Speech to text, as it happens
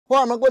伙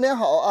伴们，过年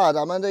好啊！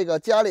咱们这个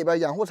家里边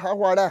养护茶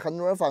花的，很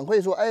多人反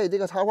馈说，哎，这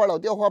个茶花老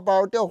掉花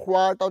苞、掉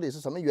花，到底是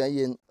什么原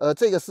因？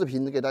这个视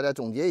频给大家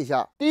总结一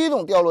下。第一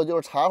种掉落就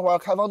是茶花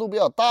开放度比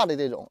较大的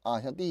这种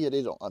啊，像地下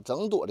这种啊，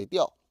整朵的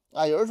掉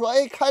啊。有人说，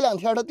哎，开2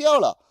天它掉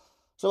了，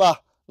是吧？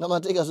那么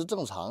这个是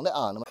正常的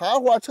啊。那么茶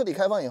花彻底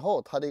开放以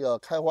后，它这个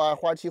开花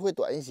花期会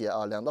短一些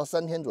啊，2到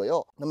3天左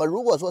右。那么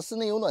如果说室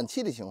内有暖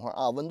气的情况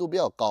啊，温度比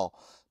较高，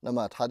那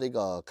么它这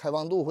个开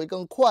放度会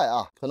更快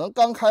啊，可能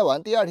刚开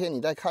完第2天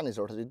你再看的时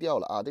候它就掉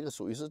了啊，这个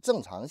属于是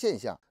正常现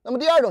象。那么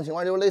第二种情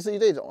况就是类似于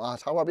这种啊，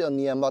茶花比较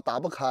蔫巴打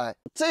不开，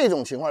这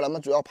种情况咱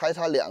们主要排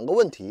查2个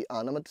问题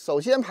啊。那么首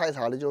先排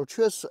查的就是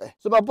缺水，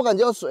是吧？不敢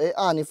浇水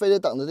啊，你非得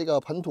等着这个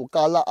盆土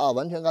干了啊，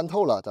完全干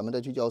透了，咱们再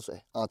去浇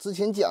水啊。之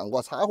前讲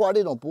过，茶花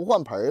这种不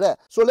换盆的、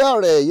塑料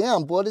的、营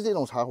养钵的这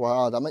种茶花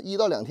啊，咱们1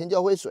到2天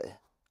浇回水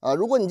啊。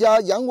如果你家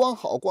阳光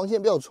好，光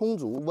线比较充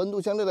足，温度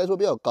相对来说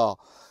比较高，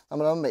那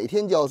么咱们每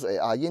天浇水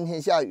啊，阴天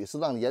下雨适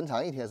当的延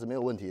长1天是没有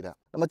问题的。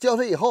那么浇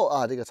水以后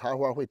啊，这个茶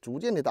花会逐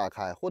渐的打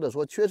开，或者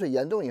说缺水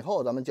严重以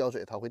后，咱们浇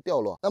水它会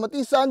掉落。那么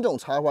第3种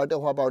茶花掉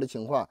花苞的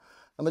情况，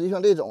那么就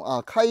像这种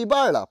啊，开一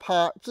半了，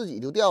啪自己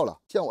就掉了。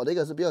像我这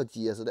个是比较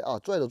结实的啊，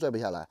拽都拽不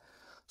下来，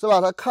是吧？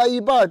它开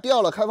一半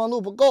掉了，开放度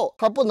不够，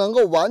它不能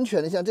够完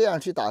全的像这样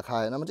去打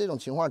开。那么这种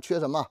情况缺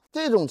什么？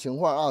这种情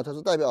况啊，它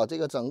是代表这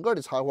个整个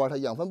的茶花它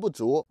养分不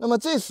足。那么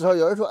这时候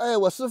有人说，哎，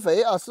我施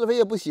肥啊，施肥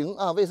也不行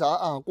啊，为啥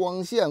啊？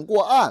光线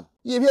过暗，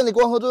叶片的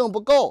光合作用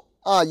不够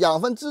啊，养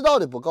分制造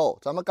的不够，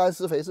咱们干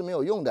施肥是没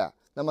有用的。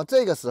那么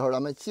这个时候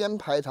咱们先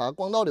排查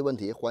光照的问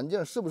题，环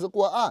境是不是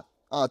过暗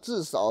啊？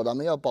至少咱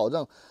们要保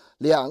证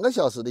2个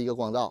小时的一个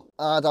光照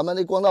啊，咱们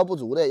的光照不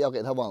足的，要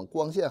给它往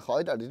光线好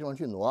一点的地方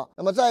去挪。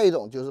那么再一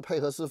种就是配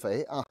合施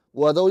肥啊，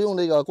我都用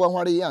这个光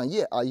花的营养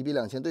液啊，1比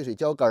2000兑水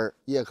浇根儿，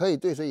也可以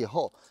兑水以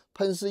后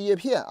喷施叶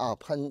片啊，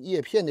喷叶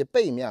片的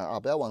背面啊，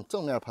不要往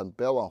正面喷，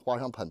不要往花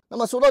上喷。那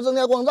么说到增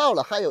加光照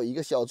了，还有一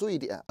个小注意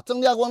点，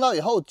增加光照以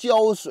后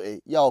浇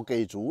水要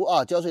给足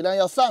啊，浇水量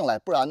要上来，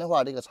不然的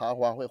话这个茶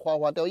花会哗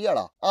哗掉叶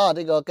了啊。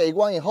这个给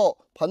光以后，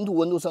盆土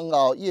温度升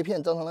高，叶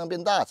片增生量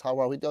变大，茶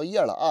花会掉叶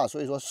了啊。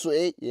所以说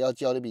水也要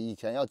浇的比以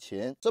前要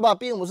勤，是吧？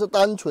并不是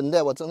单纯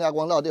的我增加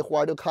光照这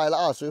花就开了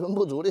啊。水分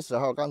不足的时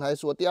候，刚才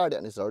说第2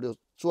点的时候就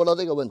说到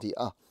这个问题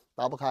啊，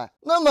打不开。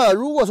那么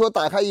如果说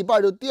打开一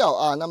半就掉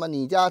啊，那么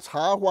你家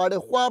茶花的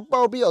花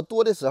苞比较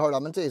多的时候，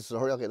咱们这时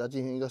候要给它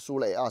进行一个疏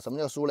垒啊。什么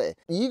叫疏垒？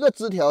一个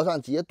枝条上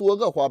结多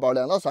个花苞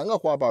，2到3个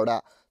花苞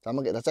的，咱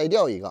们给它摘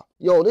掉一个。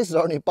有的时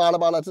候你扒拉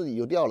扒拉自己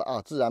就掉了啊，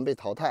自然被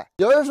淘汰。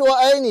有人说，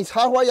哎，你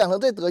茶花养成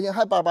这德行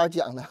还叭叭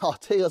讲的啊，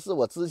这个是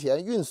我之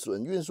前运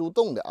笋运输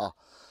冻的啊，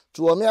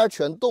左面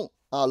全冻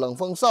啊，冷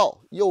风扫，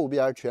右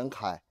边全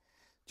开。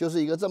就是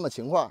一个这么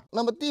情况。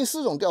那么第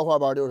4种掉花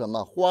苞就是什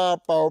么？花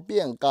苞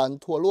变干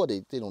脱落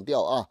的这种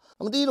掉啊。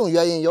那么第1种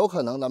原因有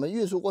可能咱们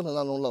运输过程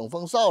当中冷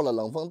风扫了、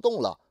冷风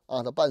冻了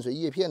啊，它伴随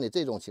叶片的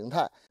这种形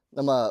态，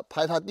那么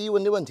排它低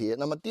温的问题。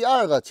那么第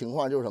2个情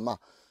况就是什么？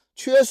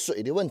缺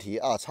水的问题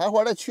啊。茶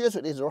花在缺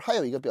水的时候还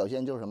有一个表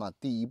现就是什么？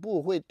底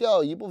部会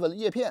掉一部分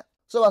叶片，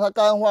是吧？它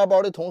干花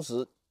苞的同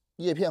时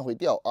叶片会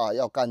掉啊，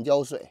要干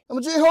浇水。那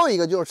么最后一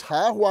个就是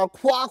茶花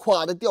夸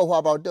夸的掉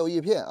花苞、掉叶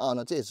片啊，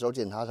那这时候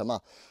检查什么？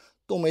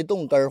动没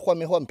动根儿，换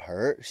没换盆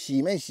儿，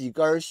洗没洗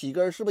根儿，洗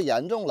根儿是不是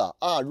严重了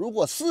啊？如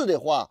果是的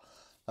话，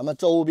咱们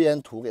周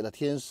边土给它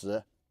添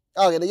实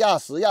啊，给它压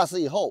实，压实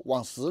以后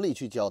往实里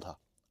去浇它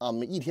啊，我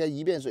们1天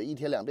1遍水，1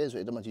天2遍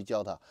水这么去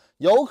浇它，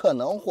有可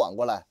能缓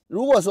过来。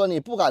如果说你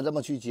不敢这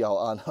么去浇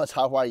啊，那么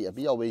茶花也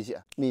比较危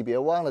险。你别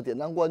忘了点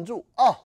赞关注啊。